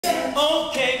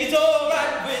Okay, it's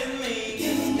alright with me.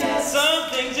 Some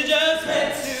things are just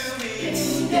meant to be.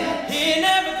 It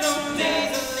never comes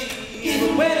easily,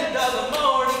 but when it does, I'm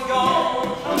already gone.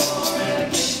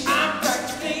 I'm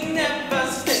practically never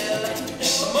still.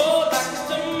 I'm more likely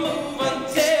to move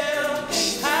until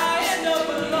I end up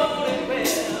alone and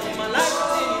well. My life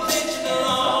continues inching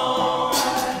along.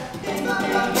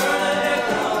 Bernadette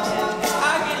comes and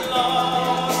I get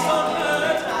lost on her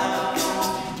time.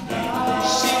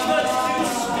 She's much too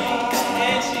sweet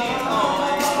and she's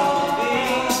always gonna be.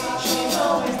 She's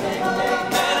always there.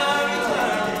 And I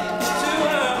return to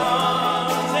her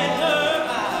arms and her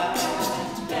eyes.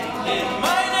 It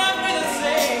might not be the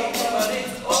same, but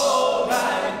it's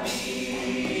alright with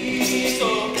me. So,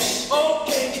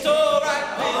 okay, it's alright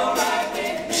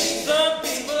with me. Some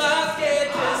people are scared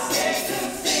to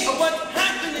see what's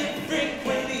happening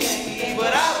frequently,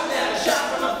 but I would never shop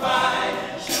from a fight.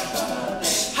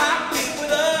 Hot beat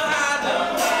with a high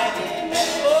demand.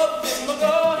 Both of them will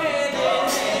go hand in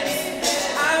hand.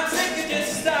 I'm sick of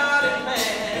just starting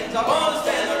plans. I want to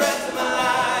spend the rest of my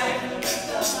life.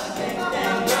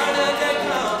 Bernadette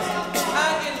comes, I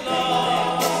get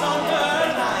lost on her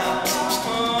line.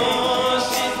 Oh,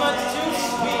 she's much too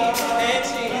sweet, and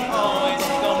she's always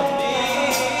gonna be.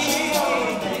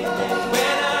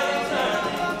 When I return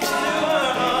to her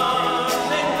arms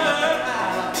and her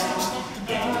eyes,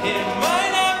 it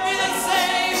might not be the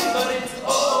same, but it's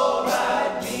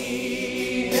alright with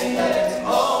me. It's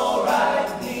alright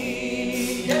with me.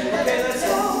 Okay, that's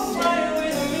alright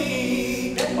with me.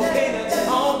 Okay, that's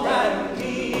alright with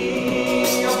me.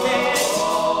 Okay, it's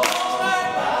alright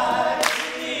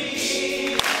with me.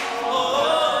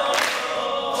 Oh,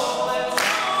 that's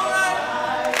alright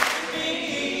with me.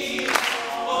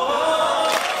 Oh,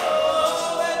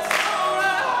 that's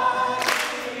alright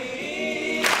with me.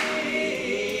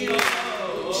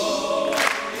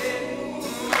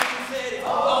 Said it's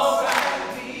alright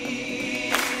with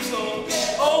me. So,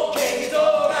 okay, it's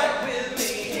alright with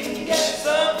me.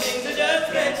 Some things are just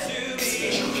meant to be.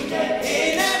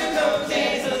 It never comes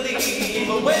easily,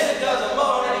 but when it does,